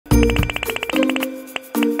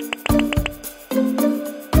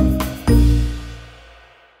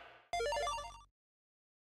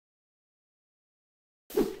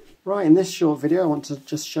Right, in this short video I want to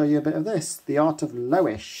just show you a bit of this, the Art of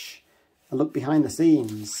Loish, a look behind the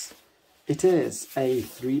scenes. It is a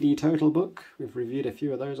 3D total book. We've reviewed a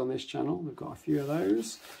few of those on this channel. We've got a few of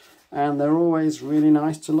those and they're always really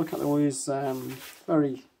nice to look at. They're always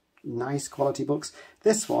very nice quality books.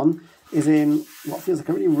 This one is in what feels like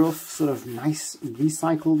a really rough, sort of nice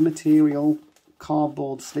recycled material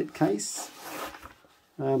cardboard slipcase.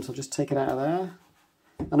 So I'll just take it out of there.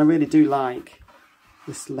 And I really do like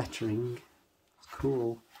this lettering. It's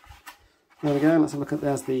cool. There we go. Let's have a look at,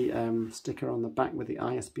 there's the sticker on the back with the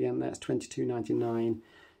ISBN there. It's $22.99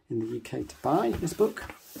 in the UK to buy this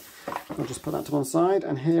book. I'll just put that to one side.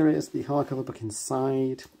 And here is the hardcover book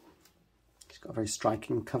inside. It's got a very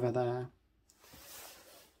striking cover there.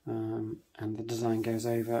 And the design goes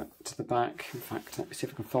over to the back. In fact, let me see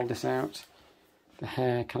if I can fold this out. The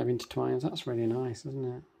hair kind of intertwines. That's really nice, isn't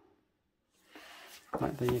it?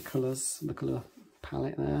 Like the colours, the colour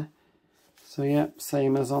palette there. So yeah,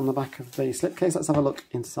 same as on the back of the slipcase. Let's have a look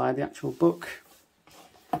inside the actual book.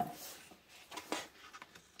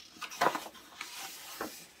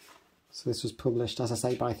 So this was published, as I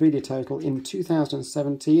say, by 3D Total in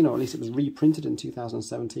 2017, or at least it was reprinted in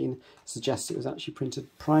 2017. Suggests it was actually printed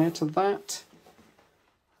prior to that.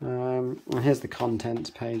 And here's the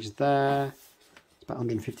content page there. It's about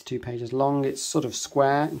 152 pages long. It's sort of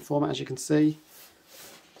square in format, as you can see.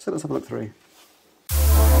 So let's have a look through.